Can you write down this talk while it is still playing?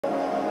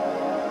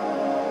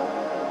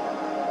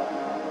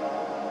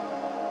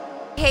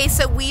Okay,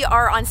 so we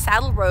are on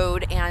Saddle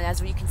Road, and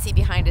as you can see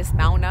behind us,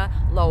 Mauna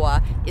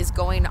Loa is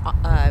going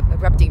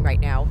erupting right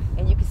now,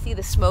 and you can see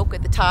the smoke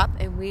at the top,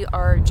 and we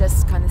are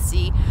just kind of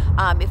see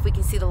if we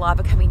can see the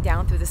lava coming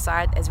down through the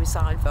side as we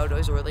saw in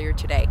photos earlier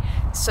today.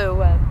 So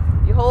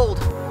behold.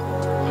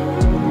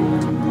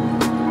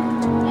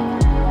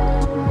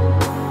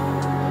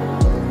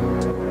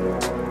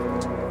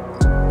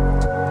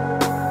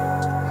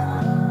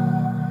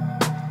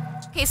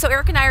 Okay, so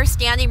Eric and I are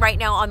standing right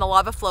now on the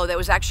lava flow that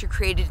was actually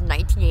created in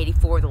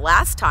 1984, the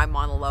last time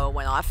Mauna Loa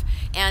went off.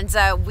 And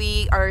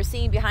we are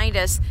seeing behind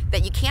us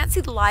that you can't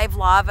see the live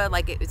lava,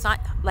 like it's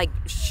not like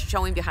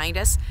showing behind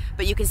us,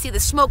 but you can see the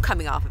smoke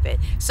coming off of it.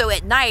 So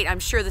at night, I'm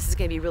sure this is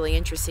going to be really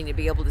interesting to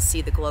be able to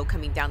see the glow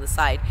coming down the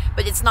side.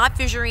 But it's not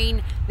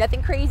fissuring,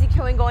 nothing crazy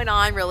going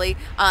on really.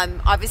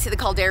 Obviously the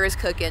caldera is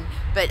cooking,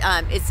 but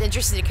it's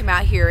interesting to come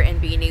out here and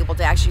being able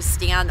to actually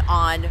stand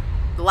on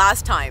the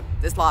last time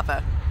this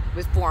lava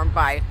was formed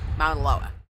by Mauna Loa.